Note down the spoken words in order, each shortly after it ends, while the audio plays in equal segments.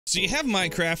So you have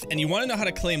Minecraft and you want to know how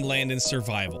to claim land in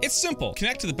survival. It's simple.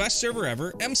 Connect to the best server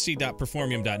ever,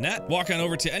 mc.performium.net, walk on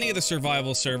over to any of the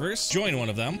survival servers, join one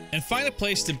of them, and find a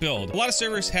place to build. A lot of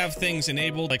servers have things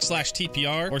enabled like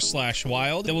 /TPR or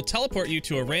 /wild that will teleport you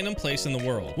to a random place in the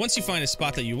world. Once you find a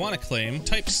spot that you want to claim,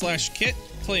 type /kit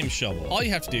claimshovel. All you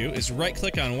have to do is right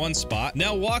click on one spot,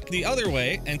 now walk the other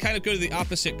way and kind of go to the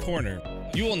opposite corner.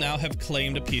 You will now have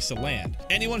claimed a piece of land.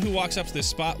 Anyone who walks up to this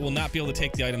spot will not be able to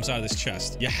take the items out of this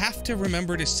chest. You have to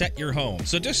remember to set your home.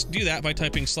 So just do that by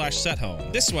typing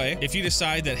 /sethome. This way, if you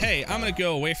decide that, hey, I'm gonna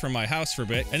go away from my house for a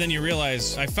bit, and then you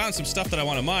realize I found some stuff that I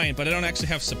want to mine, but I don't actually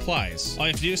have supplies. All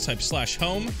you have to do is type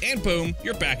 /home, and boom,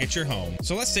 you're back at your home.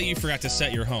 So let's say you forgot to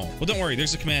set your home. Well, don't worry,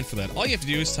 there's a command for that. All you have to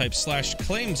do is type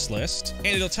 /claimslist, and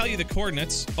it'll tell you the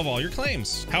coordinates of all your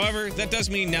claims. However, that does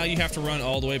mean now you have to run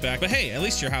all the way back, but hey, at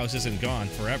least your house isn't gone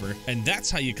forever. And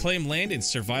that's how you claim land in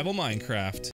survival Minecraft.